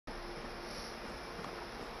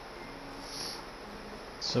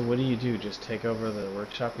So what do you do? Just take over the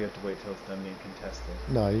workshop? You have to wait till it's done being contested.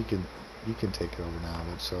 No, you can take it over now.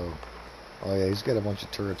 But so, oh yeah, he's got a bunch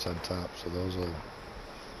of turrets on top, so those will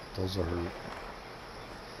hurt.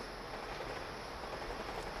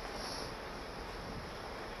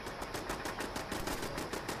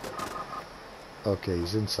 Okay,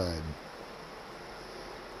 he's inside.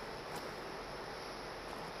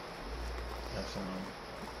 That's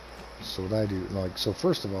So what I do, like, so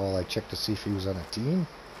first of all, I checked to see if he was on a team,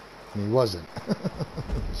 and he wasn't.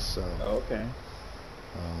 So. Oh, okay.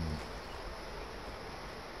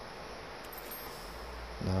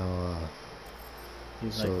 Now,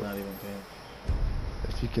 He's so like not even paying.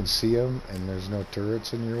 if you can see him and there's no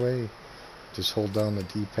turrets in your way, just hold down the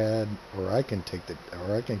D-pad, or I can take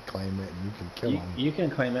or I can claim it and you can kill him. You can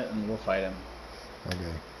claim it and we'll fight him.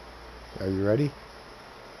 Okay. Are you ready?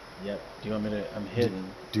 Yep. Do you want me to? I'm hidden.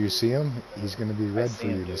 Do you see him? He's going to be red for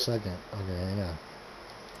you him, in a second. Okay, hang on.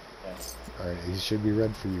 Yes. Alright, he should be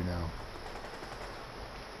red for you now.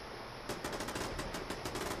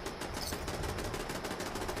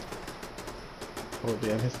 Oh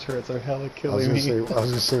damn, his turrets are hella killing me. I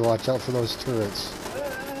was gonna say, watch out for those turrets.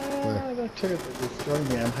 The turrets are destroying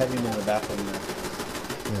me. I'm hiding in the bathroom now.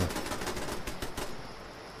 Yeah.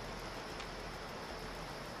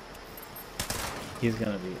 He's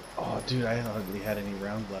gonna be. Oh, dude, I hardly had any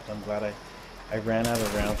rounds left. I'm glad I ran out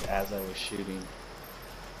of rounds as I was shooting.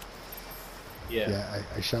 Yeah. Yeah,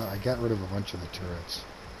 I got rid of a bunch of the turrets.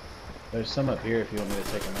 There's some up here if you want me to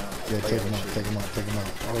take them out. Yeah, take them out, take them out, take them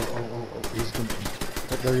out. Oh, he's gonna.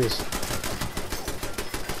 Oh, there he is.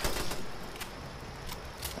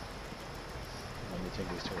 Let me take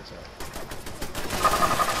these turrets out.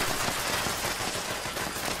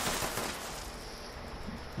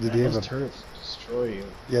 Did he have those turrets destroy you?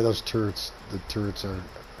 Yeah, those turrets. The turrets are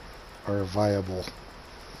a viable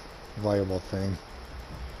thing.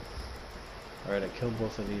 All right, I killed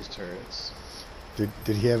both of these turrets.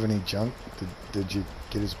 Did he have any junk? Did you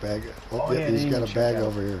get his bag? Oh yeah, he's got a bag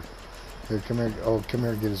over here. Here, come here. Oh, come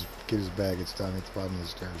here. Get his bag. It's down at the bottom of the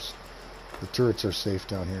stairs. The turrets are safe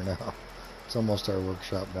down here now. It's almost our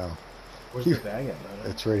workshop now. Where's the bag at, brother?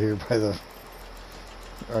 It's right here by the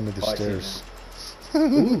under the stairs.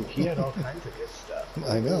 Ooh, he had all kinds of good stuff.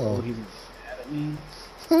 I know. Oh, he's mad at me.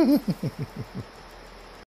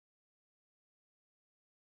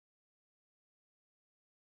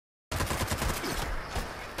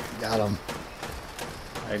 Got him.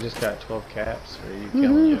 I just got 12 caps for you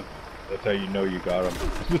killing you. That's how you know you got them.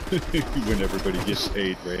 When everybody gets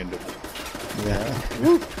paid randomly. Yeah.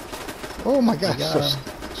 Oh my gosh.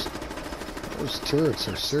 Those turrets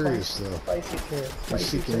are serious though. Spicy turret. He's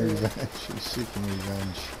seeking revenge. He's seeking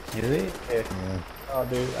revenge. Is he? Yeah. Oh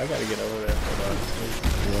dude, I gotta get over there. Hold on.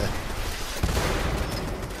 Yeah.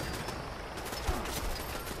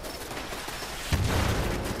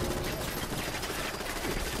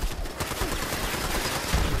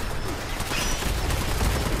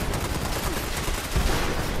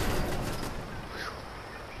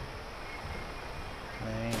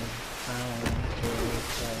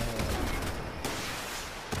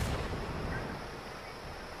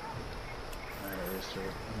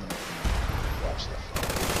 Watch that.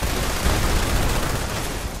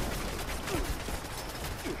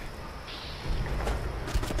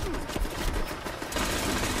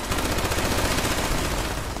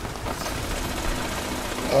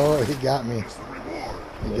 Oh, he got me.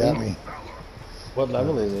 He got me. What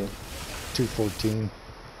level is he? 214.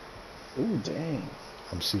 Ooh, dang.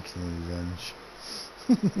 I'm seeking revenge.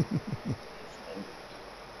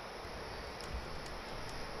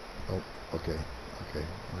 Oh, okay. Okay.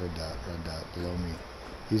 Red dot below me.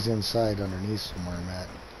 He's inside underneath somewhere, Matt.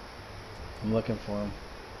 I'm looking for him.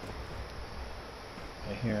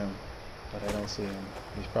 I hear him, but I don't see him.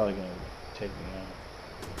 He's probably gonna take me out.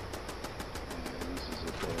 Yeah, this is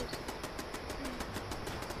a boss.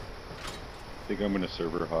 I think I'm gonna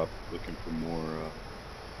server hop looking for more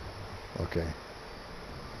Okay.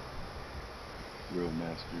 real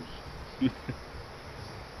masters.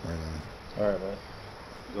 Right on. Alright, bud.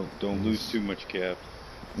 Don't lose too much cap.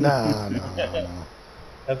 No.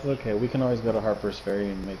 That's okay. We can always go to Harper's Ferry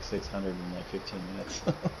and make 600 in like 15 minutes.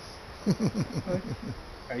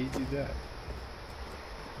 How you do that?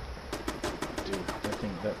 Dude,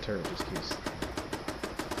 that turret just keeps...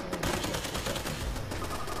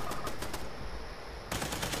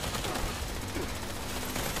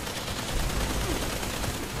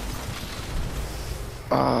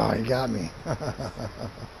 Oh, he got me.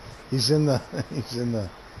 He's in the.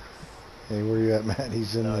 Hey, where you at, Matt?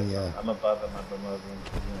 He's in the. I'm above him. He's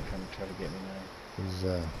gonna come try to get me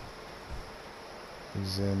now.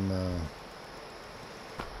 He's in.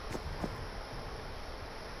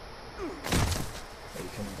 Are you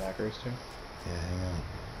coming back, Rooster? Yeah, hang on.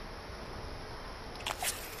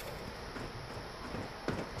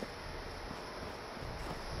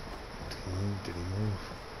 Did he move? Did he move?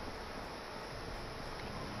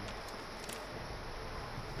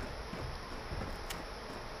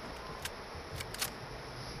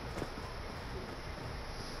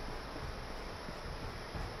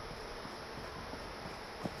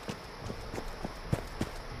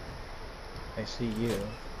 I see you.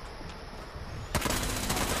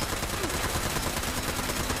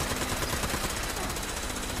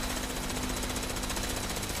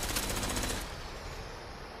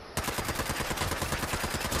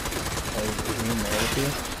 Oh, is he in there with you?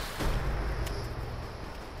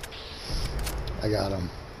 I got him.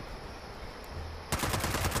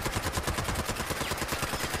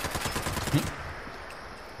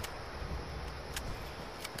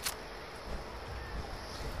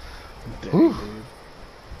 Dang, Whew. dude.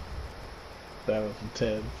 That was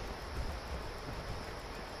intense.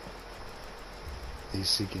 He's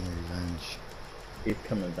seeking revenge. He's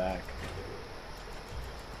coming back.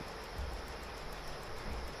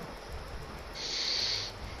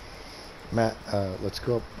 Matt, let's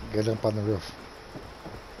go up. Get up on the roof.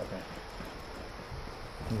 Okay.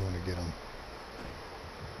 We want to get him.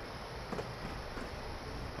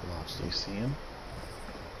 I lost Do him. you see him?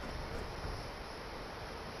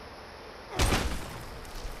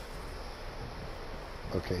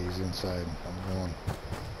 Okay, he's inside. I'm going.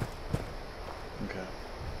 Okay.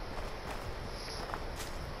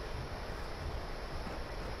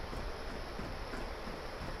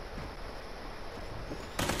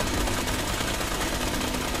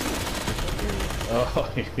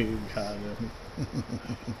 Oh, you got him.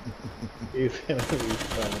 He's gonna be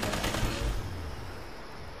so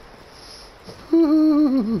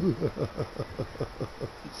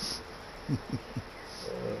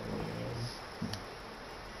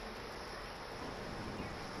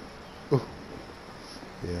Oh,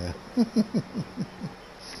 yeah. Did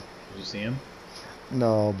you see him?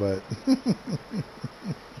 No, but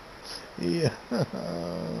yeah,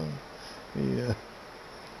 yeah.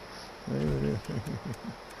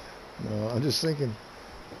 No, I'm just thinking.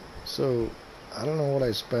 So I don't know what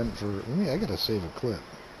I spent for. I gotta save a clip.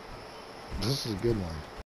 This is a good one.